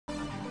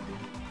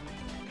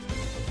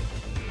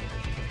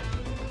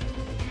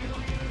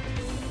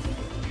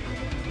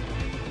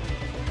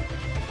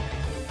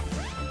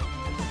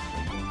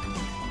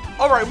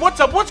Alright, what's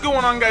up? What's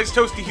going on, guys?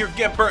 Toasty here,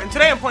 Get Burt, and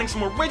today I'm playing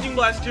some more Raging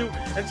Blast 2,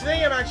 and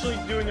today I'm actually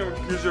doing a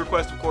user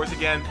request, of course,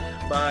 again,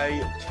 by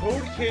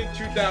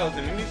ToadKid2000,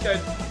 and these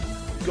guys,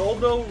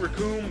 Goldo,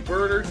 Raccoon,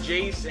 Birder,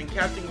 Jace, and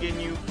Captain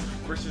Ginyu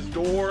versus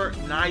Door,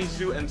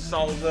 Naizu, and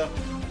Salza.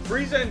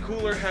 Frieza and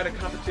Cooler had a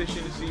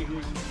competition to see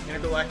whose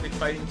intergalactic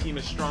fighting team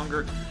is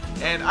stronger,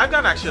 and I've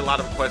gotten actually a lot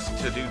of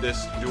requests to do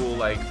this duel,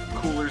 like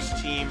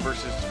Cooler's team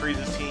versus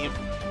Frieza's team,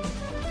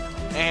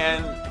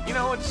 and, you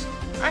know, it's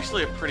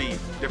actually a pretty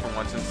different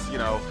one since, you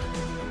know,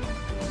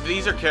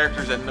 these are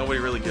characters that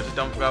nobody really gives a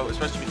dump about,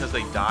 especially because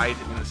they died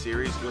in the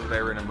series, or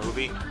they were in a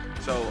movie.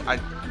 So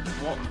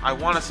I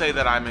want to say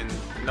that I'm in,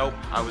 nope,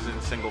 I was in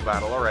single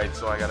battle. Alright,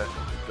 so I gotta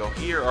go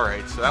here.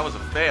 Alright, so that was a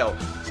fail.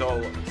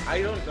 So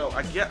I don't know,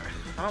 I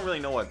don't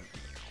really know what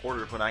order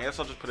to put in. I guess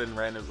I'll just put it in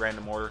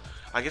random order.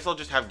 I guess I'll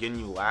just have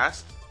Ginyu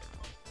last.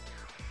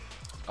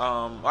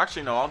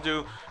 Actually no, I'll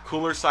do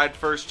Cooler side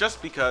first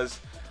just because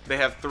they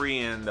have 3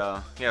 and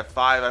yeah,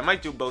 5. I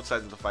might do both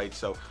sides of the fight,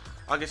 so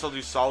I guess I'll do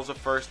Salza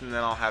first, and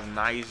then I'll have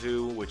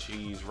Naizu, which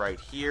he's right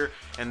here,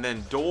 and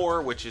then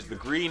Door, which is the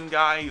green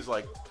guy. He's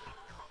like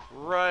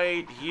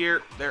right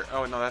here. There.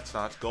 Oh no, that's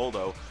not. It's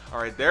Goldo. All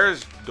right,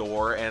 there's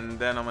Door, and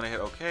then I'm gonna hit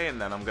OK, and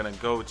then I'm gonna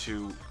go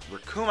to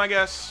Raccoon, I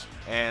guess,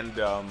 and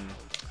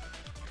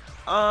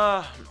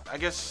I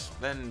guess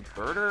then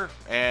Birder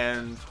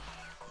and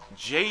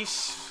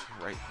Jace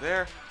right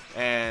there,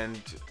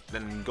 and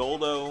then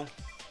Goldo.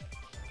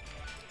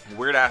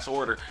 Weird ass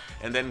order,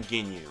 and then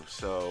Ginyu.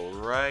 So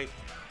right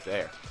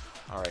there.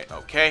 Alright,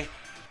 okay.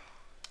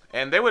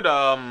 And they would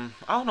I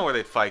don't know where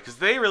they'd fight, because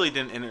they really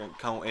didn't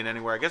come in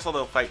anywhere. I guess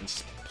they'll fight in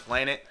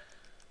planet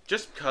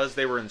just because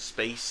they were in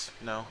space,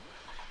 you know.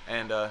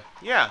 And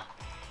yeah.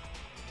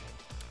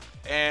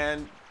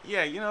 And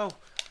yeah, you know,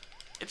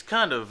 it's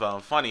kind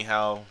of funny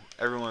how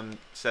everyone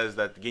says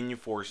that the Ginyu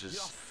Force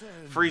is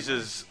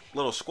Frieza's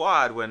little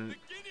squad, when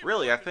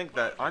really I think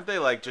that, aren't they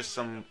like just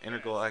some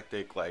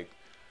intergalactic like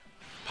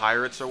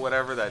pirates or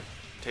whatever that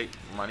take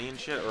money and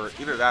shit? Or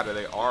either that or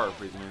they are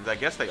Frieza minions. I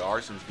guess they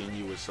are, since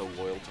Ginyu was so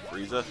loyal to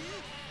Frieza.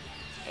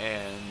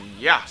 And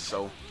yeah,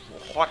 so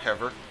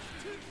whatever.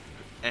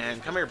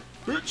 And come here,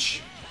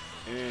 bitch.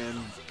 And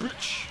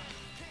bitch.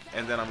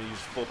 And then I'm gonna use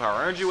full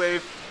power energy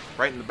wave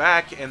right in the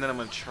back, and then I'm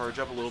gonna charge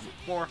up a little bit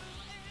more.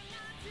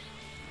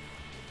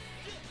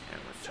 And I'm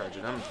gonna charge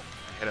him.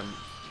 Hit him.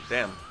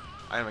 Damn.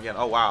 I am again.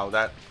 Oh wow,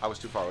 that I was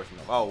too far away from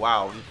him. Oh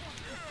wow.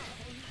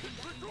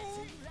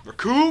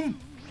 Raccoon!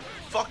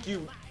 Fuck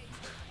you.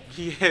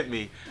 He hit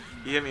me.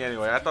 He hit me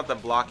anyway. I thought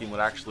that blocking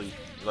would actually,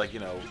 like, you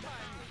know,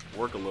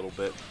 work a little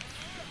bit.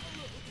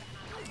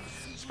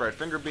 Spread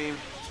finger beam.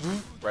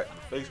 Right in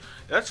the face.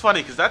 That's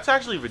funny, because that's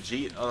actually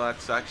Vegeta. Oh,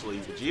 that's actually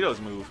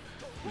Vegeto's move.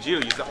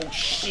 Vegeta used that. Oh,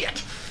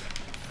 shit.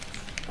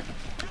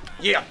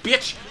 Yeah,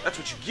 bitch. That's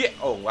what you get.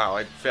 Oh, wow.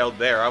 I failed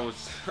there. I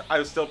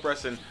was still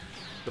pressing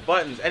the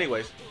buttons.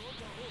 Anyways,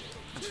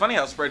 it's funny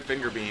how spread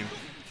finger beam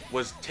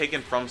was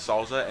taken from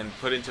Salza and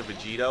put into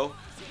Vegito,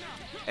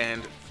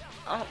 and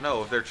I don't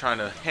know if they're trying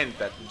to hint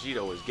that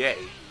Vegito is gay,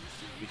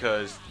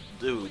 because,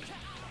 dude,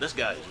 this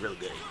guy is really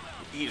gay.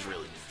 He's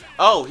really...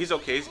 Oh, he's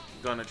okay. He's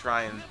gonna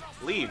try and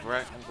leave,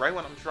 right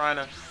when I'm trying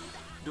to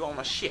do all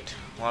my shit.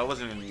 Well, I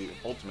wasn't gonna do the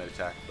ultimate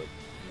attack, but...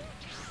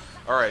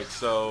 Alright,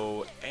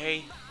 so...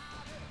 A...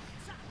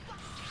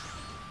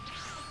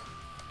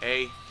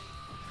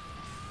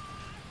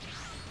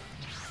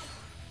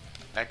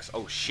 X...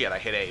 Oh, shit, I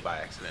hit A by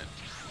accident.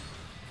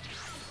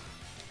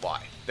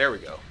 Y. There we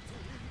go.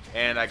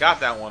 And I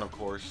got that one, of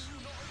course.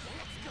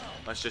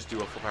 Let's just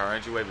do a full power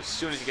energy wave as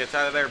soon as he gets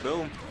out of there.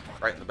 Boom.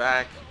 Right in the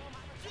back.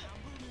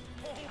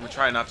 I'm going to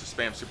try not to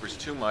spam supers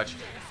too much.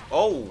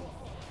 Oh!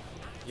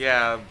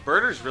 Yeah,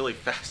 Birder's really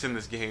fast in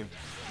this game.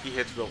 He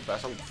hits real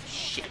fast. Oh,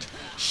 shit.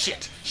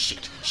 Shit.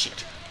 Shit.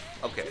 Shit.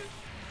 Okay.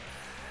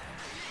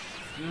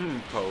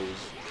 Pose.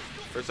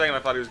 For a second, I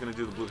thought he was going to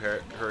do the blue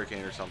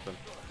hurricane or something.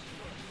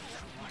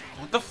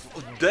 What the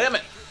f... Damn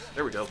it!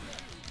 There we go.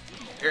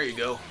 There you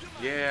go.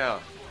 Yeah.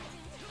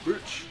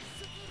 Bitch.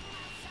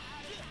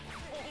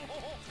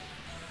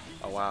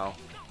 Oh, wow.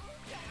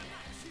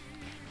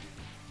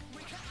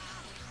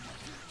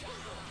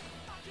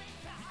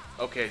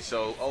 Okay,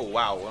 so... Oh,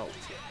 wow.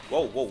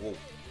 Whoa, whoa, whoa.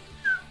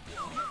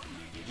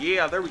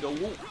 Yeah, there we go.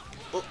 Whoa.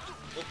 Oh,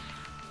 oh.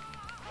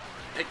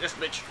 Take this,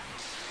 bitch.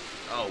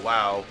 Oh,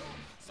 wow.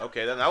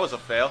 Okay, then that was a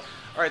fail.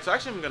 Alright, so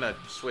actually I'm going to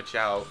switch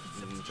out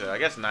to, I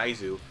guess,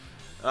 Naizu.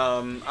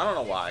 I don't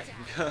know why.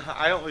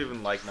 I don't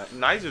even like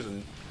Naizu's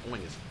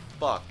annoying as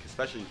fuck,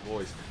 especially his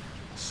voice.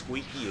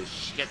 Squeaky as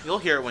shit. You'll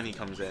hear it when he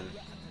comes in.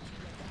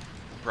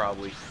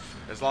 Probably.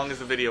 As long as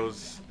the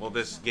videos, well,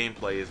 this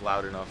gameplay is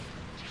loud enough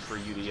for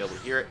you to be able to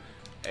hear it.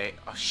 A.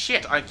 Oh,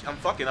 shit! I'm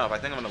fucking up. I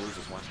think I'm gonna lose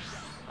this one.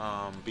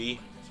 B.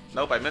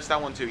 Nope, I missed that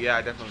one too. Yeah,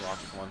 I definitely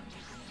lost this one.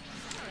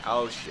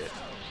 Oh, shit.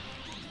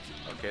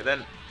 Okay, then.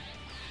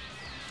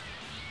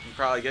 You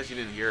probably, I guess you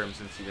didn't hear him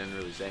since he didn't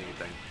really say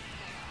anything.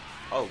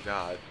 Oh,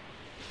 God.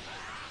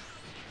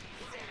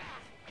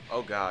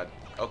 Oh, God.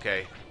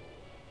 Okay.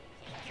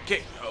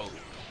 Okay. Oh,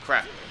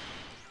 crap.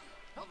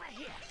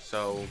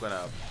 So we're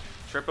gonna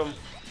trip him.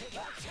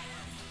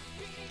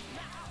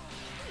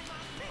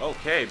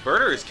 Okay,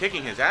 Birder is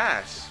kicking his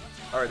ass.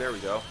 Alright, there we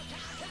go.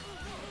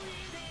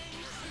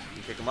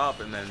 You pick him up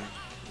and then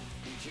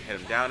hit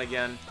him down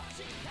again.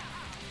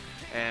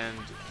 And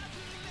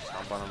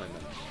stomp on him and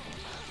then...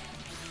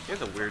 He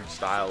has a weird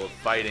style of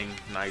fighting,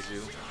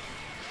 Naizu.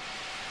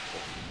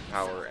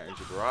 Power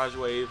Energy Barrage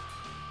Wave.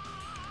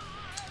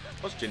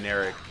 Most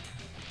generic,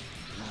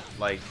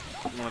 like,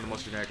 one of the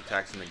most generic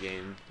attacks in the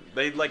game.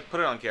 They, like, put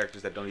it on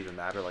characters that don't even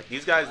matter. Like,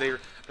 these guys, they're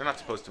not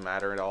supposed to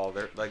matter at all.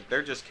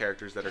 They're just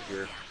characters that are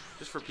here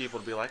just for people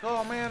to be like,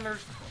 oh man,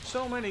 there's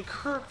so many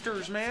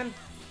characters, man.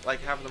 Like,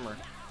 half of them are,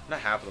 not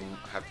half of them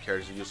have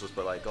characters are useless,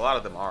 but like, a lot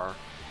of them are.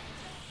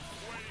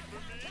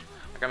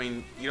 Like, I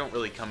mean, you don't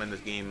really come in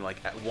this game, like,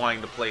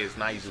 wanting to play as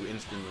Naizu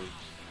instantly.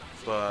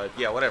 But,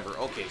 yeah, whatever.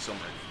 Okay, so I'm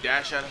gonna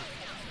dash at him.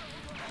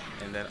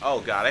 And then, oh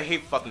god, I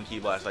hate fucking Ki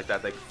Blasts like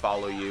that. They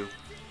follow you.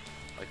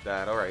 Like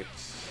that, alright.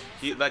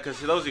 Like, because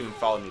those even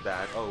follow me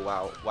back. Oh,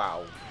 wow,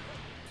 wow.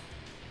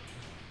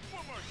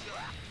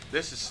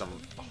 This is some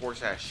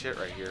horse-ass shit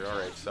right here.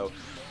 Alright, so,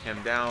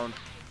 him down.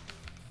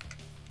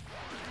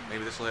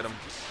 Maybe this will hit him.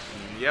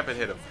 Yep, it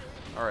hit him.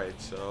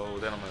 Alright, so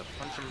then I'm gonna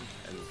punch him.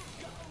 And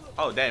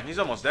oh, damn, he's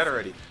almost dead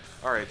already.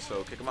 Alright,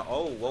 so kick him out.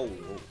 Oh, whoa,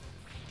 whoa.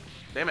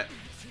 Damn it.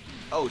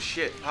 Oh,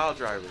 shit, pile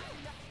driver.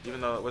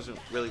 Even though it wasn't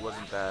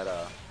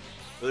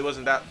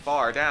that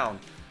far down.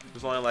 It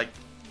was only like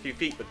a few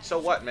feet, but so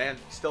what, man?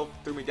 He still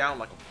threw me down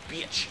like a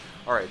bitch.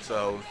 Alright,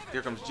 so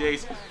here comes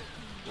Jace.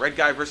 Red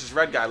guy versus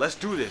red guy. Let's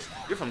do this.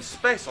 You're from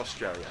Space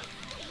Australia.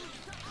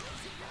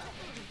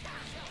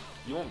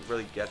 You won't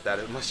really get that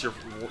unless you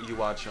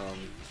watch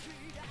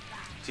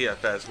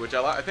TFS, which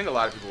I think a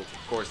lot of people,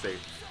 of course,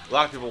 a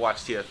lot of people watch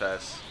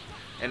TFS.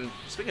 And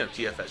speaking of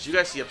TFS, you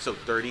guys see episode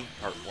 30,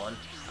 part 1?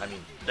 I mean,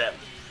 that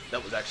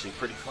was actually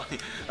pretty funny.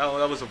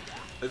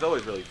 It's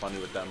always really funny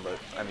with them, but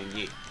I mean,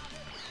 yeah.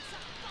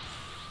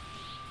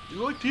 You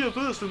like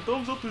TFS, then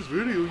thumbs up this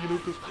video, you know,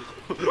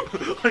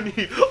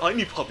 because I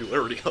need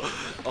popularity.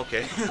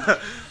 Okay.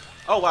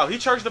 Oh wow, he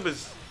charged up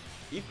his.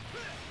 Yeah,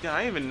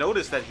 I didn't even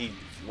noticed that he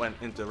went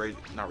into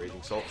not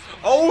Raging Soul.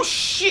 Oh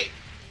shit!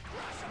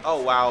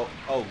 Oh wow.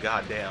 Oh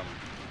goddamn.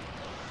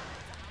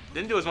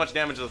 Didn't do as much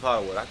damage as I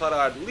thought it would. I thought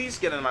I'd at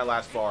least get in my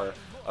last bar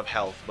of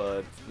health,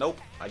 but nope.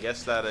 I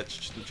guess that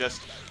it's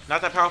just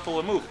not that powerful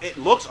a move. It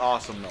looks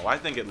awesome though. I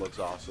think it looks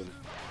awesome.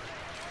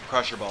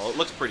 Crusher Ball. It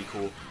looks pretty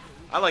cool.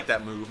 I like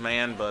that move,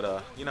 man,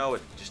 but you know,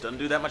 it just doesn't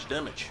do that much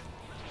damage.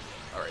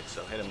 Alright,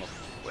 so hit him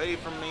away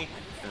from me,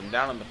 and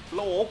down on the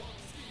floor.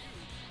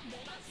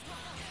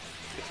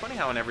 It's funny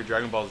how in every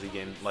Dragon Ball Z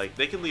game, like,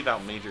 they can leave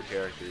out major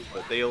characters,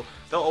 but they'll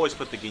always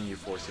put the Ginyu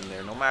Force in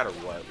there, no matter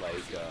what.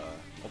 Like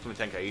Ultimate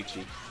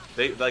Tenkaichi,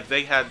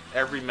 they had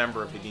every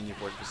member of the Ginyu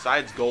Force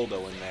besides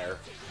Goldo in there,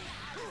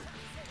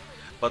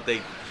 but they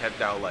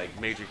kept out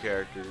like major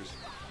characters,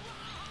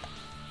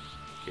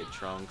 Kid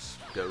Trunks,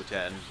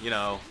 Goten, you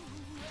know,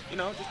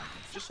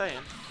 just saying.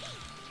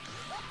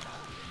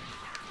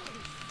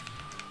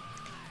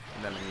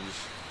 And then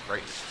he's right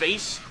in his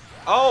face.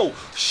 Oh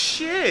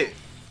shit!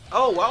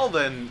 Oh well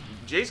then,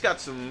 Jace got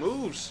some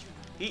moves.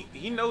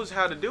 He knows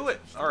how to do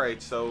it. All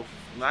right, so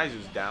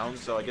Naizu's down,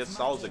 so I guess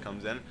Salza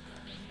comes in. And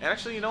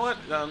actually, you know what?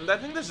 I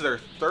think this is their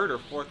third or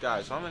fourth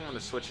guy, so I'm going to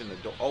switch in the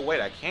door. Oh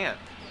wait, I can't.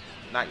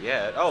 Not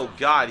yet. Oh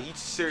god, he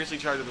seriously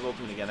charged up his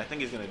ultimate again. I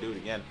think he's going to do it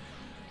again.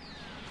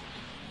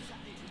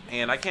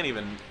 And I can't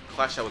even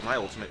clash that with my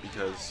ultimate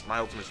because my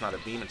ultimate's not a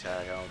beam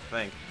attack, I don't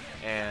think.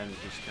 And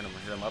just gonna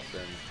hit him up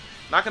then.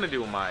 Not gonna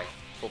do my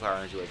full power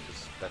energy wave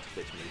because that's a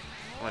bitch move.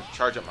 I'm gonna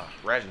charge up my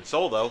Raging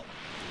Soul though.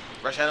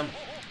 Rush at him.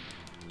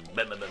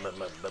 Bam, bam, bam, bam,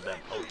 bam, bam.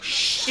 Oh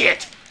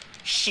shit!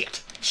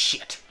 Shit!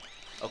 Shit!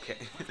 Okay.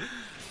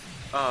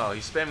 Oh,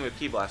 he's spamming with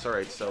Ki Blast.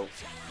 Alright, so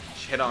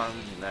hit on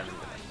and then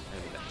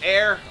in the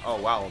air.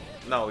 Oh wow.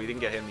 No, he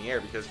didn't get hit in the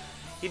air because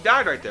he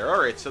died right there.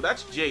 Alright, so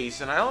that's Jace,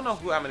 and I don't know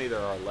how many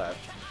there are left.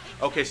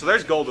 Okay, so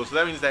there's Goldo, so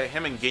that means that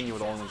him and Ginyu are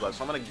the only ones left.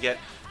 So I'm going to get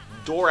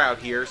Door out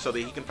here so that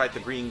he can fight the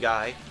green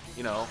guy,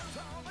 you know.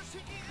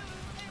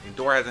 And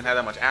Door hasn't had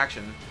that much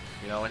action,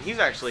 you know, and he's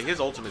actually, his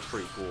ultimate's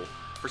pretty cool.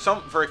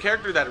 For a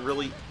character that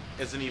really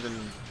isn't even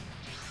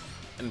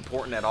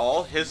important at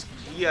all,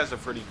 he has a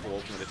pretty cool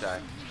ultimate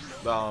attack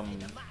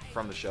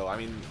from the show. I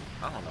mean,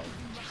 I don't know.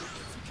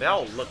 They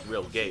all look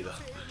real gay, though.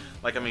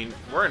 Like, I mean,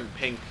 we're in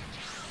pink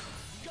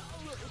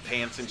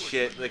pants and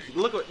shit. Like,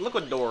 look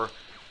what Door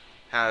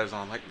has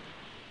on. Like,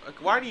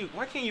 why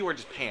can't you wear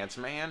just pants,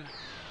 man?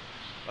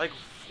 Like,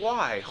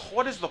 why?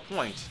 What is the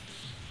point?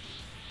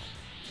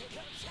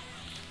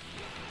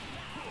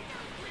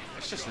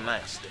 It's just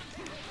nasty.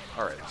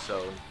 Alright,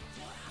 so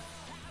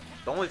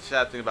the only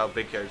sad thing about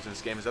big characters in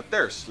this game is that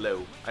they're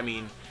slow. I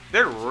mean,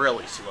 they're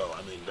really slow.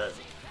 I mean,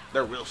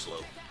 they're real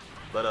slow.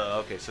 But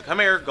okay, so come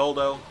here,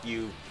 Goldo.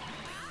 You.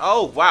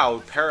 Oh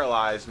wow,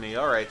 paralyzed me.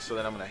 Alright, so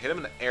then I'm gonna hit him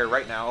in the air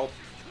right now.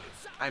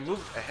 I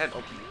moved ahead.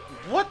 Oh,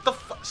 what the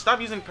fuck?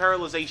 Stop using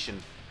paralyzation.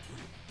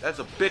 That's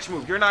a bitch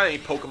move. You're not a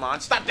Pokemon.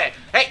 Stop that.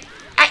 Hey!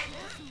 Hey!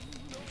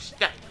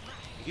 Stop.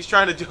 He's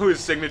trying to do his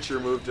signature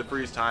move to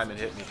freeze time and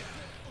hit me.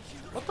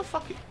 What the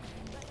fuck?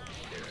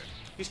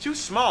 He's too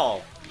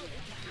small.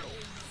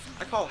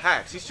 I call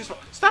hacks. He's too small.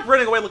 Stop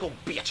running away, little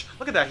bitch.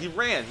 Look at that. He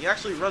ran. He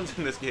actually runs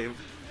in this game.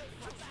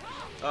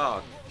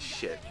 Oh,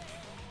 shit.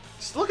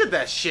 Just look at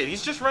that shit.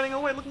 He's just running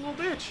away. Look, little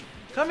bitch.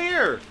 Come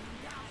here.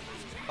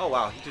 Oh,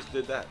 wow. He just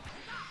did that.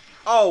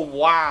 Oh,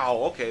 wow.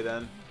 Okay,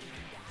 then.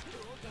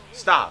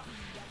 Stop.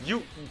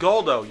 You,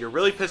 Goldo, you're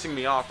really pissing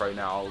me off right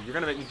now. You're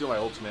going to make me do my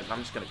ultimate, and I'm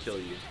just going to kill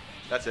you.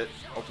 That's it.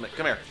 Ultimate.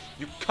 Come here.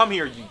 You come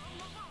here, you...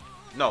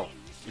 No.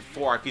 You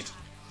 4-eye piece.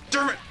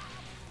 Damn it!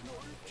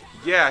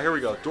 Yeah, here we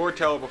go. Door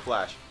Teleport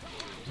Flash.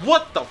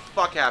 What the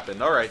fuck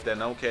happened? Alright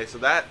then. Okay, so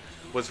that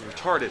was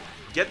retarded.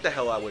 Get the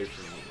hell away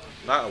from me.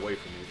 Not away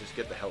from me. Just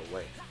get the hell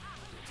away.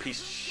 Piece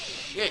of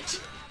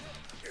shit.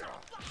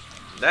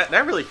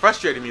 That really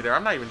frustrated me there.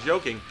 I'm not even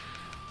joking.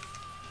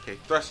 Okay,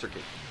 thruster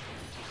kick.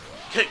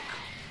 Kick.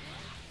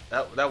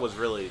 That was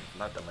really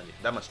not that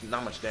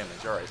much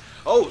damage. All right.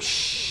 Oh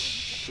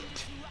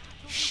shit.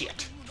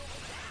 Shit.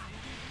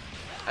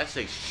 I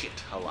say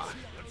shit a lot.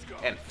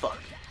 And fuck.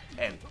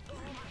 And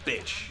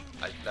bitch.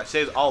 I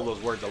say all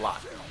those words a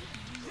lot.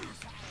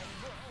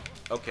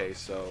 Okay,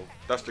 so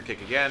thruster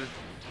kick again.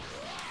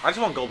 I just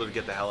want Goldo to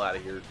get the hell out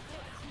of here,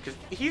 cause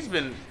he's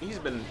been being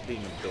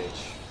a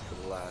bitch for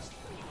the last.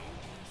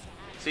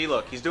 See,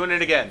 look, he's doing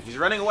it again. He's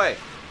running away,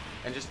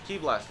 and just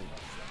keep blasting.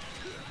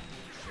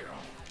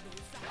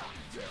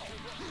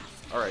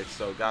 All right,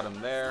 so got him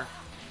there.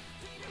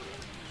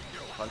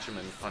 Punch him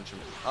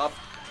up.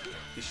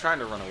 He's trying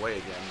to run away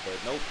again, but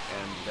nope.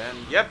 And then,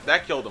 yep,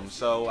 that killed him.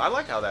 So I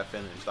like how that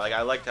finished. Like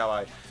I liked how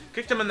I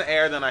kicked him in the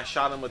air, then I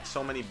shot him with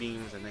so many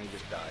beams, and then he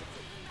just died.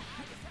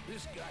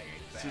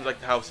 Seems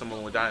like how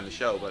someone would die in the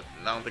show, but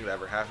I don't think that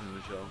ever happened in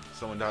the show.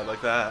 Someone died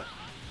like that.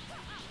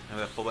 And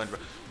that full length.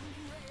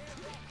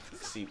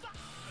 Let's see.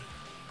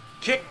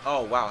 Kick.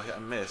 Oh wow, I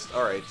missed.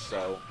 All right,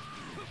 so.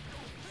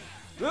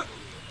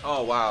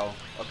 Oh wow.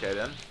 Okay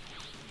then.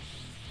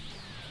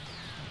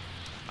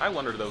 I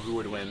wonder though who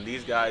would win.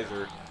 These guys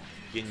are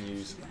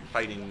Ginyu's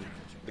fighting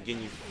the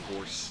Ginyu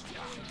force.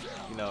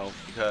 You know,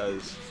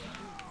 because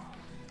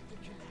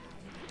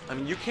I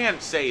mean you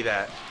can't say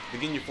that the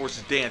Ginyu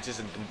Force's dance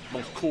isn't the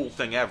most cool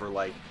thing ever.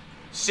 Like,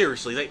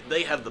 seriously,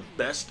 they have the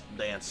best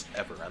dance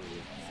ever. I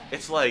mean,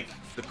 it's like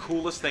the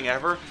coolest thing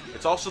ever.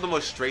 It's also the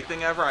most straight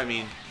thing ever. I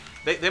mean,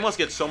 they must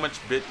get so many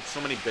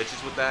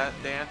bitches with that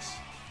dance.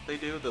 They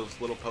do those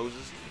little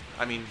poses.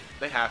 I mean,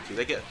 they have to.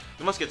 They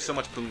must get so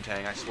much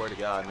poontang. I swear to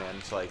God, man.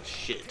 It's like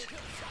shit.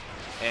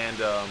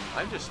 And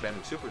I'm just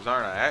spamming supers,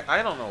 aren't I?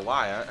 I don't know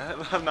why.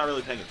 I'm not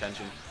really paying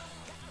attention.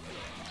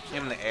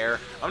 Him in the air.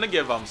 I'm gonna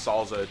give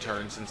Salza a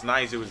turn since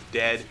Naizu is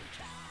dead,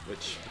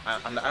 which I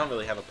don't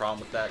really have a problem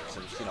with that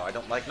since I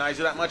don't like Naizu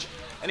that much.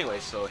 Anyway,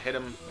 so hit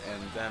him,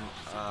 and then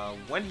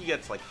when he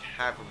gets like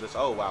half of this,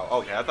 oh wow,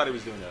 okay, I thought he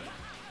was doing a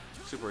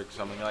super or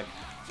something. Like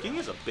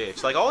Ginyu's a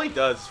bitch. Like all he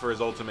does for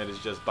his ultimate is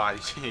just body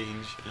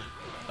change.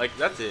 Like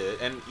that's it,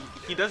 and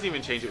he doesn't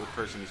even change it with the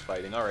person he's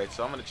fighting. All right,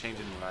 so I'm gonna change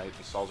it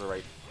to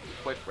Salza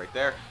quick right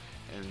there,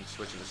 and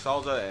switch into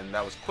Salza, and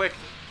that was quick.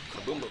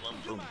 Boom, boom,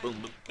 boom, boom,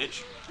 boom,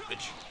 bitch,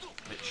 bitch.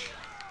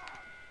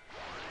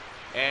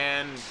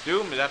 And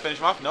doom, did that finish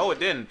him off? No, it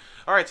didn't.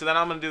 Alright, so then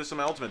I'm going to do some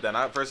ultimate then.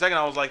 For a second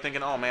I was like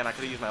thinking, oh man, I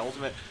could have used my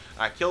ultimate.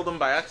 I killed him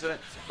by accident.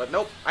 But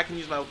nope, I can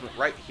use my ultimate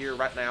right here,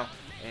 right now.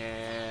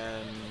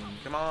 And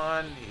come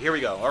on. Here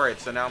we go. Alright,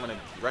 so now I'm going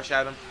to rush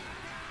at him.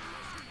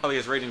 Oh, he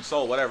has Raging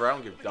Soul, whatever. I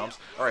don't give dumps.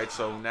 Alright,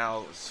 so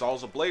now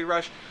Saul's a Blade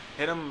Rush.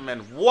 Hit him,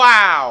 and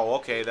wow!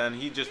 Okay, then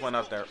he just went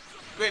up there.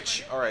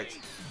 Bitch! Alright.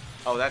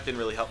 Oh, that didn't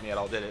really help me at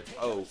all, did it?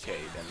 Okay,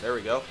 then there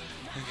we go.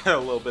 Got a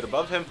little bit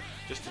above him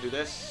just to do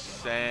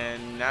this,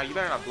 and now you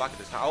better not block it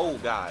this time. Oh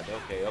god,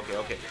 okay.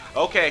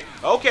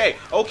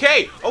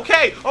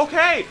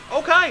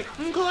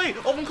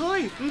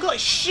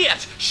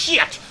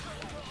 Shit!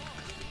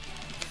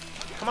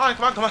 Come on.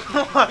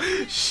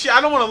 Shit,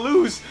 I don't want to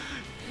lose.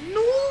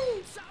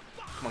 No!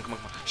 Come on.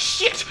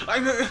 Shit!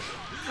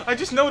 I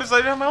just noticed I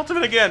didn't have my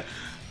ultimate again.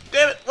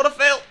 Damn it, what a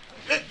fail.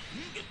 Get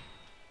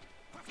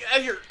out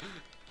of here.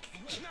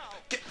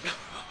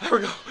 There we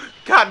go.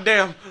 God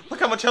damn. Look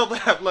how much health I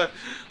have left.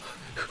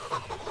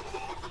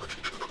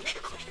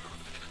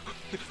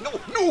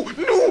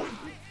 No.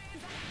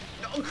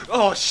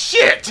 Oh,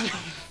 shit.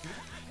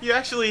 You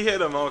actually hit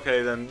him.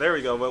 Okay, then. There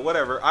we go. But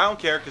whatever. I don't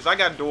care because I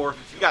got door.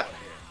 You got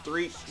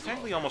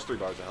technically almost 3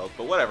 bars of health.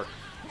 But whatever.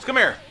 Let's come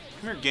here.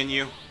 Come here,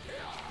 Ginyu.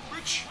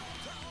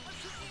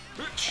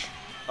 Bitch.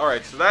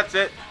 Alright, so that's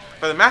it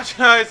for the match,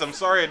 guys. I'm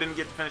sorry I didn't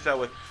get to finish that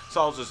with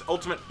Salza's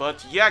ultimate.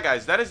 But yeah,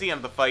 guys, that is the end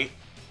of the fight.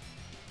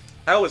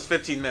 That was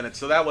 15 minutes,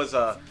 so that was,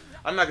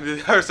 I'm not going to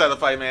do the other side of the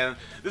fight, man.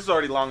 This is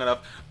already long enough.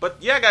 But,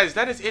 yeah, guys,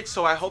 that is it.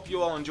 So I hope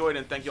you all enjoyed,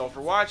 and thank you all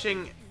for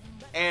watching.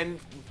 And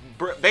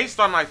based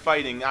on my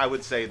fighting, I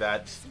would say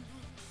that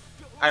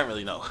I don't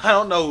really know. I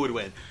don't know who would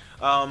win.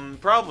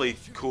 Probably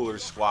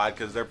Cooler's squad,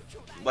 because they're,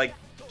 like,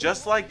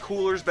 just like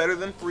Cooler's better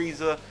than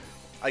Frieza.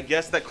 I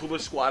guess that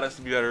Cooler's squad has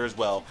to be better as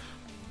well.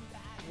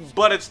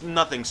 but it's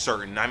nothing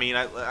certain. I mean,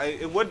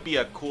 it would be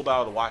a cool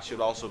battle to watch. It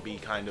would also be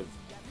kind of,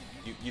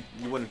 you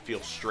wouldn't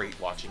feel straight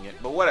watching it,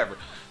 but whatever.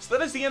 So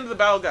that is the end of the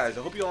battle, guys.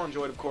 I hope you all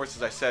enjoyed, of course,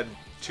 as I said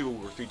 2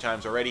 or 3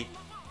 times already.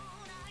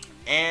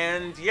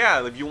 And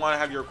yeah, if you want to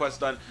have your requests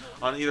done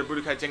on either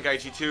Budokai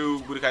Tenkaichi 2,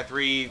 Budokai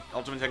 3,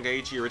 Ultimate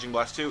Tenkaichi, or Raging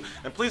Blast 2,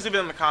 then please leave it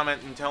in the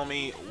comment and tell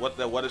me what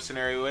the what-if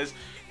scenario is.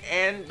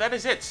 And that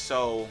is it.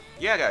 So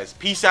yeah, guys,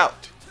 peace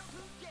out.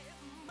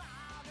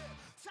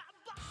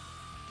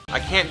 I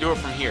can't do it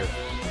from here.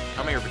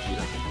 Come here,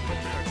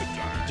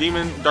 Vegeta.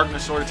 Demon,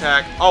 Darkness Sword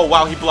Attack. Oh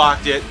wow, he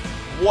blocked it.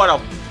 What a...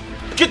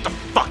 Get the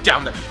fuck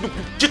down there.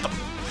 Get the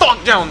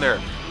fuck down there.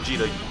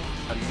 Vegeta, you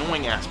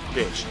annoying ass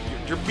bitch.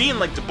 You're being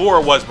like Deborah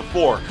was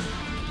before.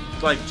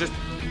 Like, just...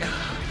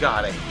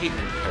 God, I hate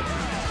when you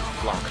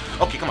block.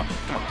 Okay, come on.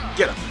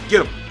 Get him,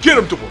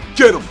 Deborah.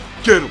 Get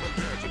him.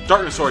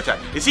 Darkness Sword Attack.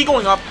 Is he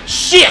going up?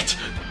 Shit!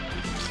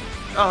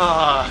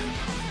 I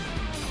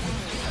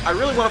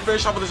really want to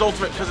finish off with his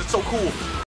ultimate because it's so cool.